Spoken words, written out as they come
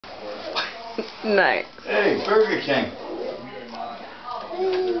Nice. Hey, Burger King.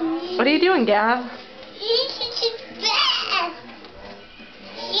 What are you doing, Gav?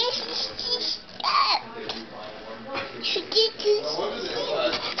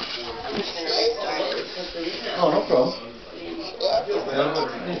 Oh, no problem.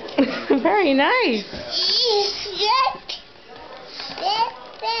 Very nice.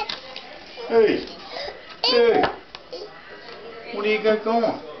 Hey. Hey. What do you got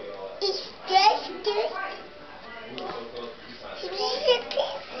going?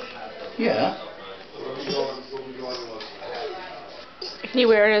 Yeah. Can you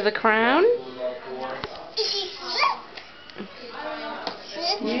wear it as a crown?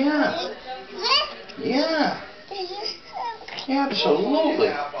 Yeah. Yeah.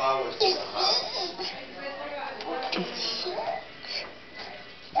 Absolutely.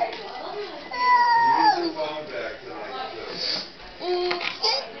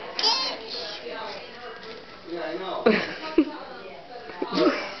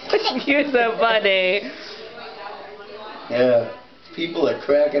 You're so funny. Yeah. People are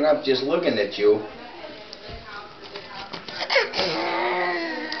cracking up just looking at you.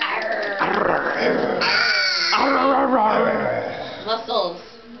 Muscles.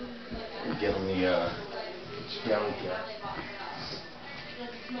 Give them the scary cat.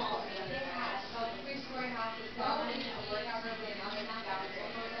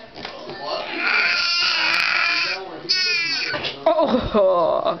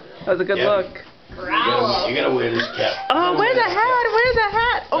 Oh, that was a good look. You gotta wear this cap. Oh, where's the hat? Where's the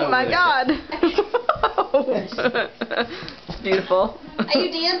hat? Oh my God. It's beautiful. Are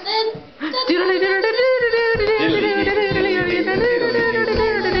you dancing?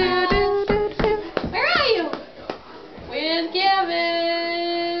 Where are you? Where's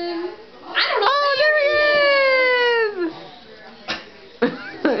Gavin? I don't know. Oh, there he is.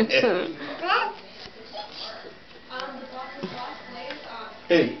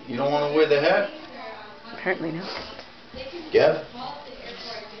 Hey, you don't want to wear the hat? Apparently not. Gav?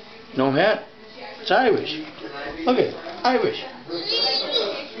 No hat? It's Irish. Look at it. Irish.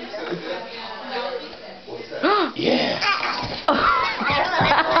 Yeah.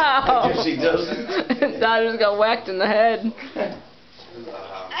 I guess he doesn't. Dad just got whacked in the head.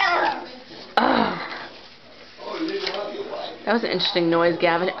 That was an interesting noise,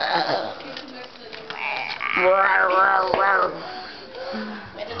 Gavin. Where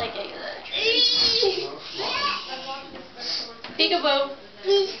did I get you that? Peekaboo.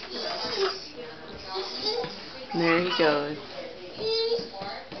 There he goes.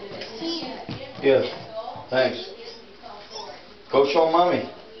 Yes. Thanks. Go show mommy.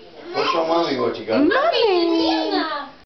 Go show mommy what you got. Mommy!